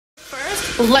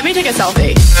Let me take a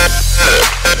selfie.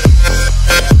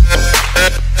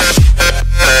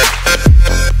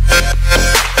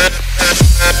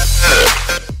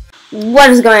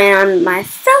 What is going on, my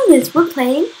fellas? We're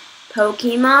playing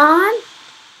Pokemon.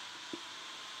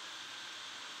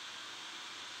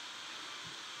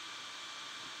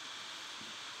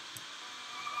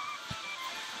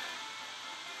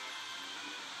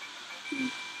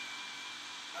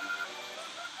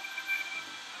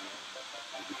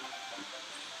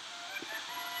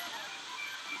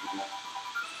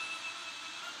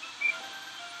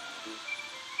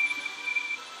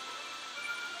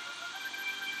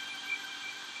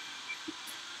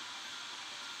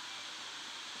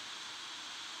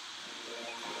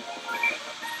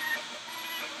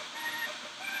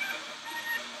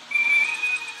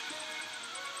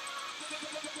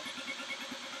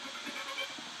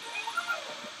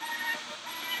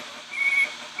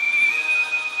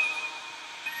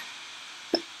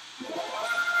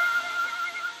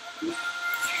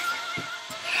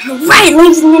 Right,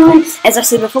 ladies and gentlemen, as I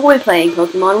said before, we're playing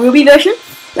Pokemon Ruby version,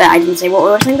 but I didn't say what we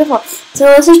were saying before. So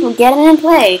let's just get in and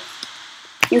play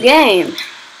your game.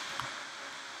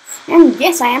 And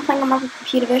yes, I am playing on my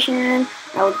computer version, and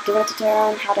I will do a tutorial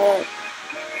on how to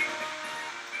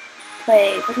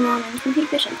play Pokemon in computer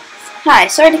version. Hi,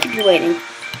 sorry to keep you waiting.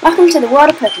 Welcome to the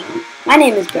world of Pokemon. My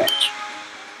name is Birch,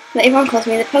 but everyone calls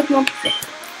me the Pokemon Professor.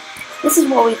 This is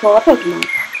what we call a Pokemon.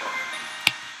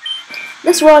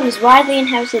 This world is widely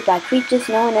inhabited by creatures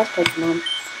known as Pokemon.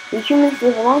 We humans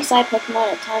live alongside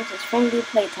Pokemon at times as friendly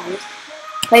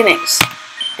playmates,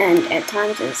 and at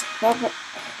times as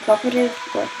cooperative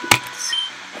workmates.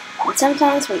 And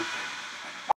sometimes we...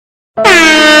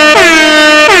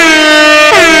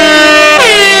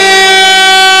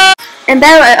 and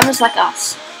battle others like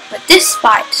us. But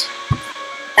despite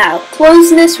our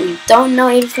closeness, we don't know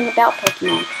everything about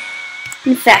Pokemon.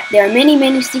 In fact, there are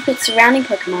many secrets surrounding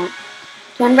Pokemon.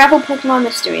 To unravel Pokemon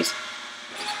mysteries,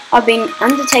 I've been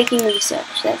undertaking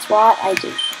research. That's what I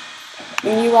do.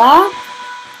 And you are?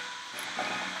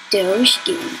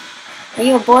 DogeArtz. Are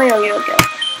you a boy or are you a girl?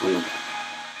 I'm a girl.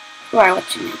 Alright,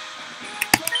 what's your name?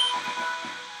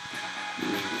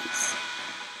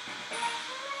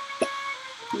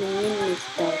 My name is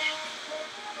Doge.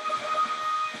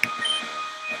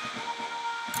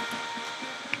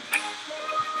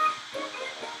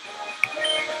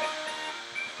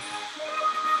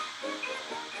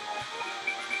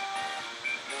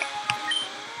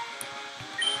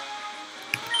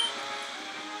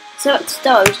 So it's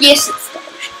Doge. Yes, it's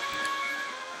Doge.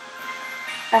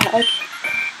 Okay.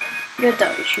 You're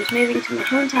Doge, who's moving to my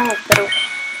hometown of Battle.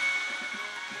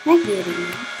 I get it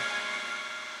now.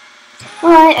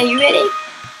 Alright, are you ready?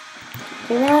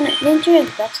 To go on adventure,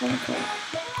 that's what I call.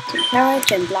 To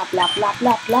courage and blah blah blah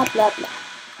blah blah blah blah.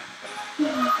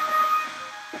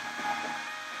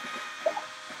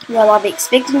 Well, I'll be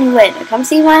expecting you later. Come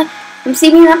see me at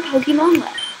Pokemon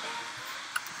Lab.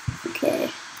 Okay.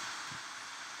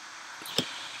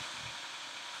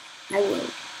 I will.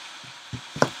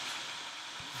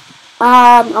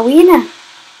 Are we in a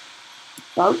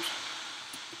boat?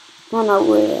 Oh no,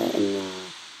 we're in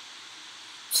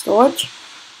storage?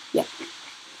 Yep.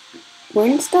 We're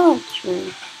in storage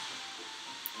room.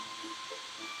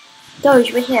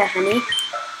 Doge, we're here, honey.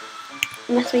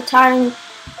 We must be tired of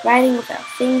riding with our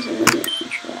things and we need to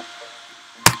control.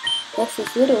 This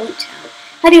is Little Town.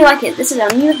 How do you like it? This is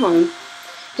our new home.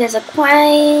 There's a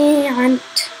quaint...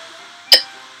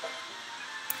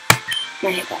 My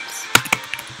hiccups.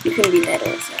 You couldn't be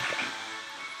better, so.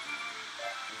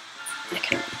 I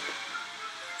can't.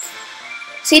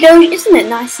 See, Doge, isn't it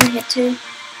nice in here too?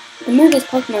 The movers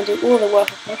Pokemon do all the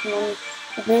work of Pokemon,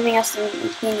 of moving us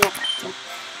and cleaning up after.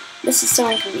 This is so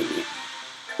inconvenient.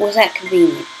 Or is that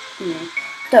convenient? No.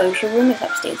 Doge, your room is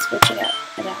upstairs. Go check it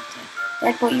out.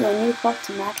 Dad bought you a new clock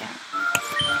to mark out.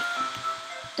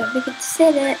 Don't forget to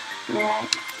set it. Alright.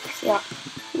 Yeah.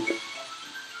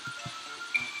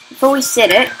 Before we set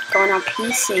it, go on our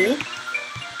PC.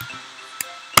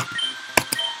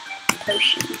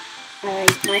 Potion.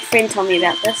 My friend told me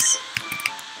about this.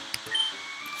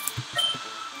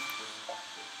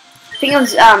 I think it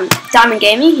was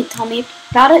DiamondGaming. He told me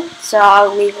about it, so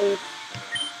I'll leave him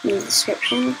in the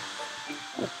description.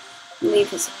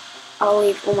 I'll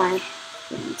leave all my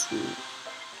friends.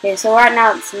 Okay, so right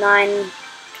now it's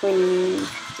 9:20.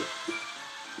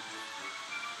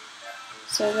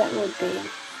 So that would be.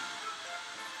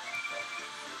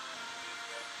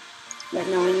 But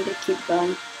no, we need to keep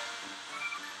going.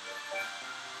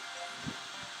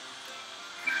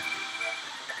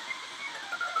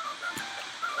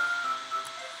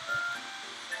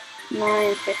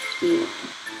 $9.51.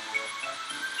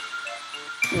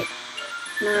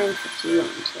 9:51,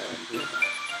 so it'll be about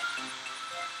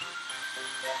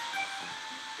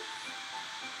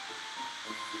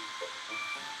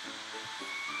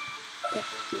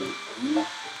 51.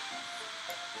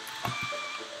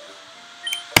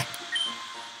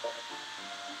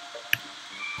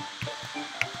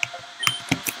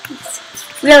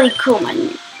 It's really cool, my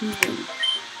new room.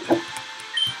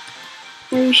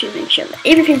 Well, you should make sure that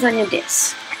everything's on your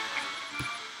desk.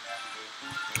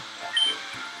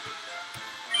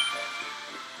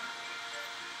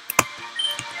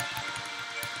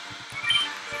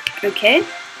 Okay,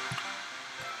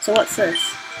 so what's this?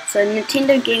 So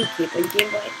Nintendo GameCube and Game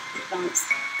Boy Advance.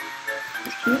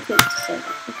 It's connected to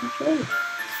the controller.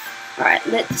 Alright,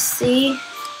 let's see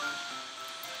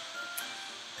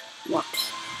what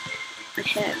I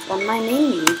have on my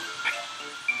menu.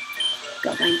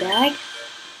 Got my bag,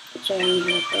 which I only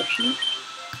have a portion of.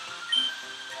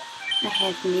 I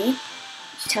have me,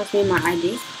 which tells me my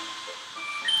ID.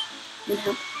 And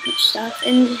how much stuff,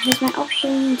 and it has my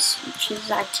options, which is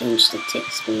I change the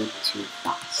text speed to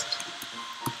fast.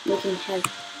 We can have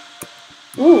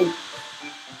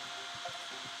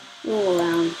all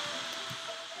around.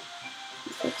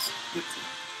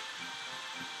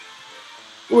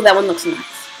 Oh, that one looks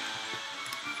nice.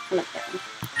 I like that one.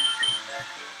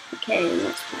 Okay,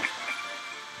 let's play.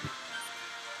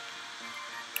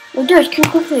 Oh, Doge, come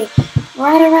quickly!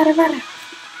 Rider!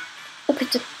 Look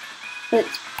at the.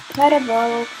 It's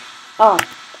incredible. Oh,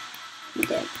 I'm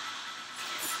dead.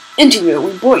 Interview,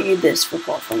 we brought you this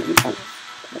report from in front of.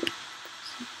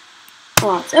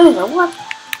 Oh, it's over. What?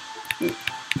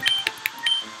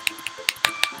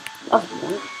 Oh,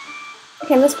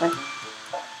 okay, let's play.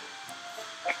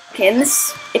 Okay, in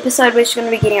this episode, we're just going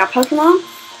to be getting our Pokemon,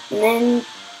 and then,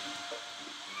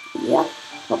 yeah,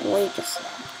 probably just.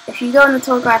 If you go in the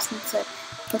tall grass and say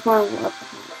Pokemon will up.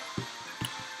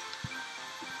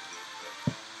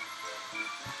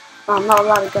 Oh, I'm not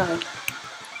allowed to go.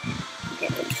 Okay,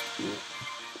 let's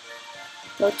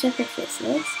go to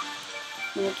Professor's.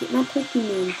 I'm gonna get my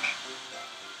Pokemon.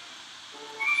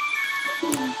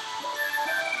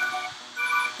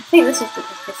 I think this is the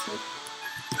Professor.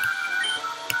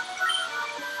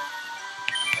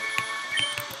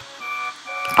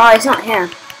 Oh, he's not here.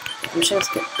 I'm sure let's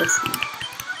get this one.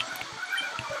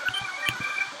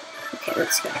 Okay,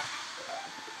 let's go.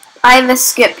 I have a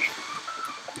skip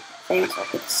thing, so I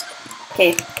could skip.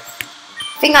 Okay.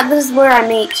 I think that this is where I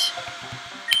meet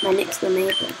my next door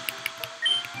neighbor.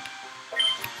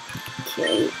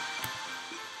 Okay.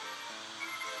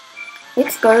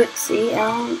 Let's go see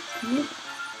our neighbor.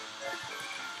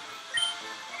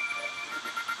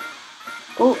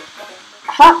 Oh.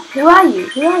 Ha! Who are you?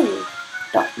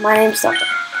 My name's Doctor.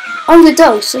 Oh, the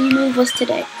Doge, so you move us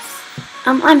today.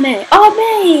 I'm May. Oh,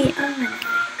 May!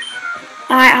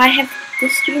 I have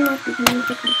this stream of the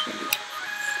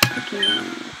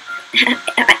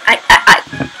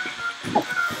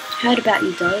I heard about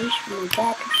you, Doge, from my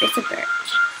dad, Professor Birch.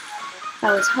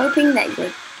 I was hoping that you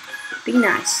would be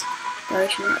nice,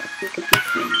 Doge, and that we could be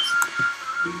friends.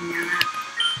 Nah.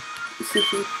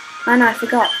 Oh no, I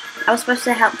forgot. I was supposed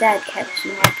to help Dad catch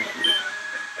my Pokemon.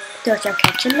 Doge, I'll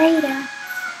catch you later.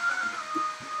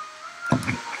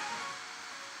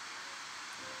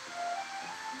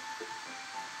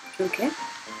 Okay.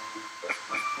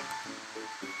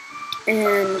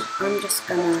 And I'm just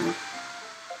gonna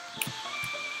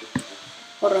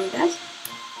hold on, guys.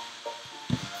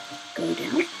 Go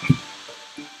down.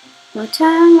 No,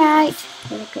 turn right.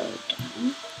 Gonna go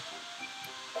down.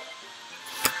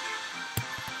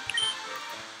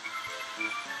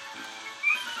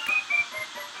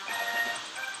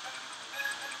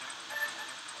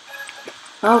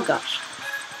 Oh gosh.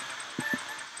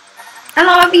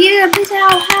 Hello, over you. Please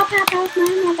help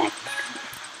my back.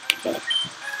 Okay.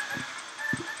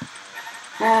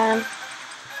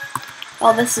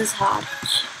 Oh, this is hard.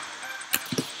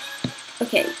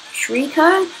 Okay,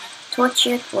 Shriko,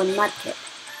 Torchic, or Mudkip.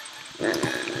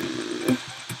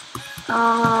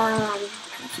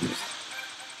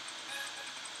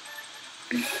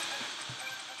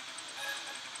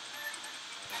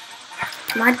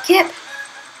 Mudkip,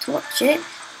 Torchic,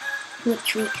 or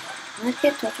Shriko.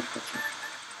 Mudkip, Torchic, Torchic.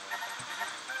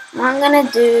 I'm gonna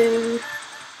do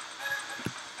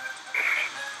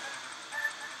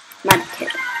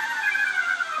Mudkip.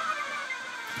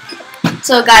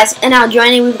 So guys, in our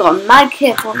journey we've got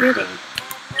Mudkip already.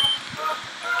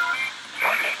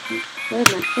 Where's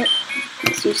Mudkip?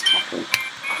 Let's use Tackle.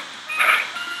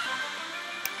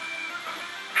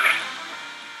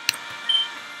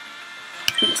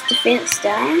 It's defense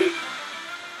down.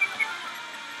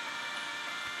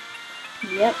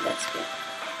 Yep, that's good.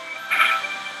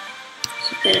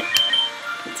 So Then it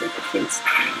puts a defense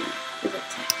with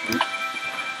attack.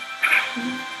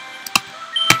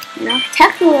 Now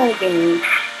tackle again.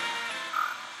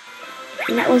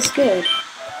 And that was good.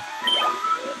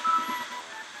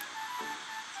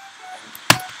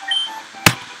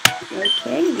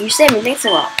 Okay, you saved me, thanks a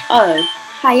lot. Oh,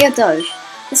 hiya Doge.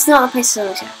 This is not the place to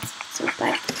look at. So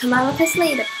back. Come on, with us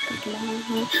later.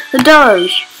 The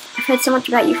Doge. I've heard so much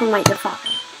about you from like your father.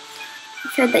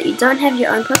 I've heard that you don't have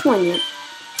your own Pokemon yet.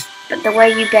 But the way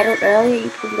you battled earlier, you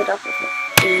pulled it off with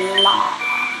a lie.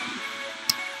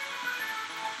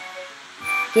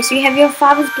 Yes, you have your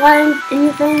father's blood in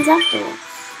your veins after all.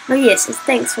 Oh yes, it's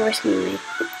thanks for rescuing me.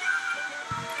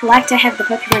 I'd like to have the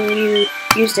Pokemon you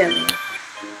used earlier.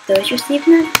 Those received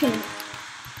nothing.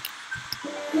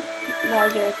 Well,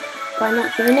 why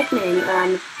not give a nickname?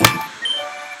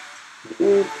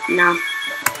 No.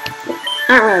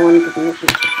 I don't really want to give a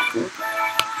nickname.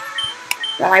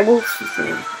 But I will for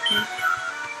them.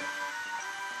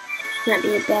 Might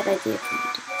be a bad idea for you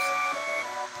to do.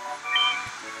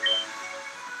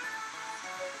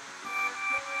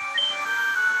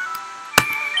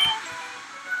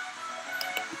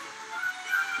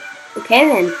 Okay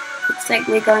then, looks like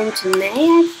we're going to May,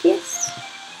 I guess.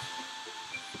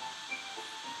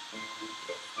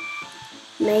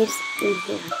 May's in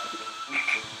here.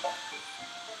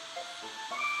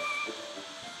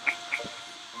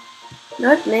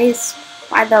 Nope, May's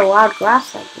by the wild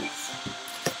grass, I guess.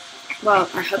 Well,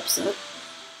 I hope so.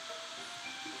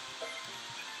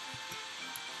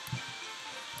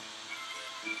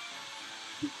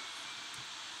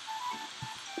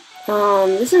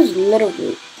 This is Little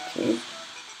Root. Okay.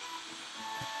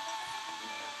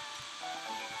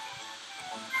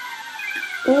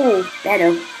 Ooh,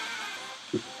 better.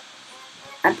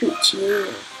 A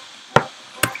Puccino.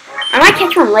 I might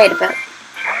catch one later, but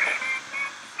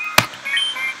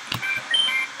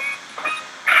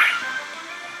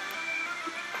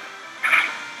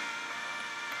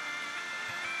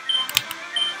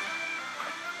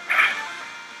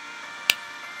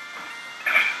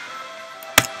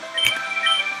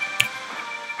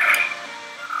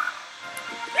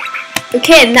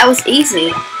okay, and that was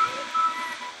easy.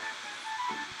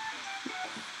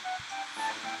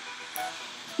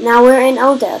 Now we're in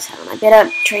Oldale Town. I better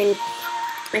train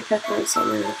my Pokemon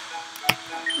somewhere.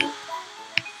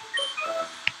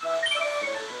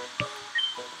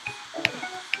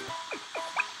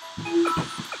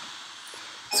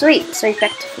 Sweet, so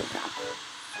back to full power.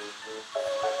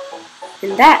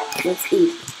 And that was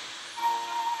easy.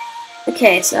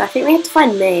 Okay, so I think we have to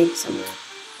find May somewhere.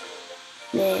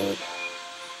 May.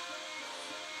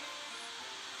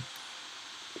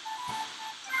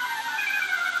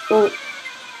 Oh.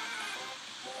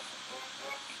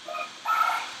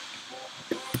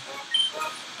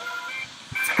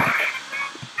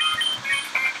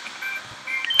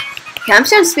 Okay, I'm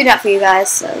just gonna speed up for you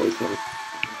guys so we can.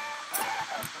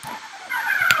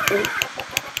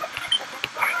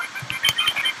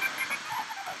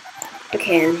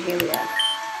 Okay, and here we are.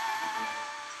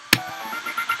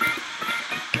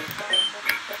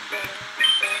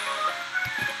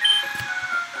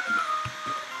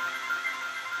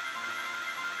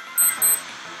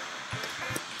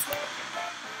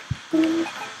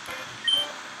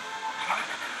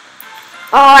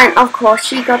 Oh, and of course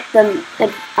she got the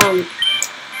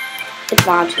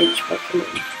advantage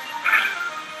Pokemon.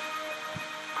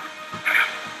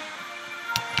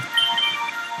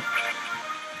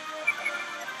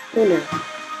 Oh no.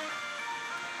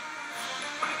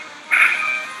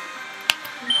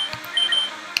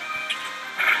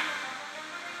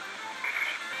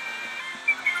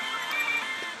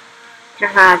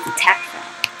 Haha, it's attack fell.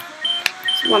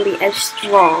 So it won't be as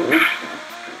strong.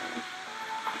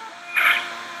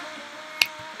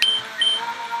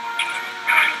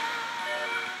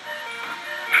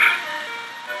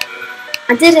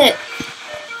 I did it!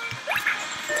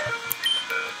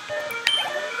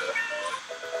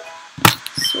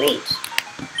 Sweet.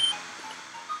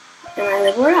 And I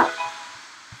leveled up.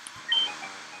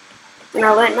 And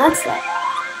I learned Mudslide.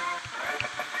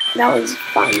 That was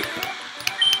fun.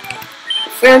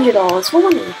 $300 for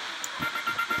money.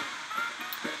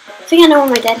 I think I know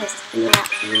what my dad has to do now.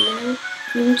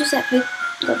 You just got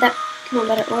that Pokemon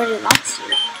that it already likes you.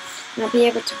 And I'll be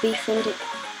able to befriend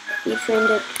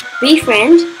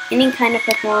any kind of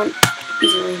Pokemon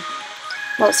easily.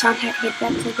 Well, it's time to head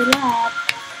back to the lab.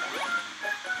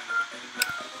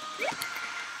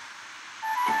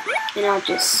 And I'll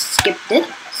just skip this.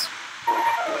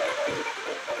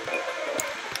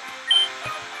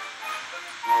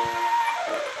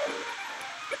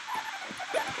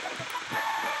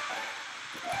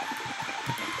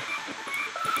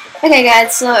 Okay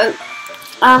guys, so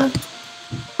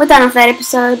we're done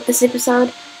with this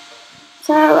episode.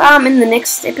 So in the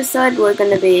next episode we're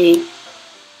gonna be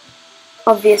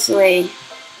obviously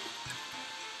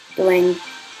doing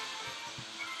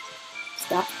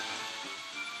stuff.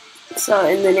 So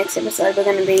in the next episode we're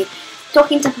gonna be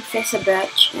talking to Professor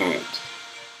Birch and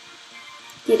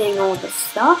getting all the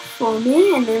stuff for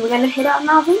me, and then we're gonna head out on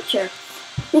our adventure.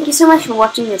 Thank you so much for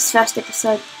watching this first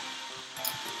episode.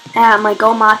 My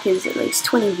goal mark is at least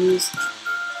 20 views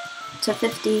to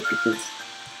 50 because,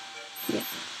 yeah.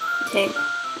 Okay.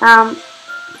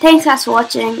 Thanks guys for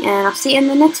watching, and I'll see you in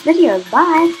the next video.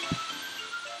 Bye!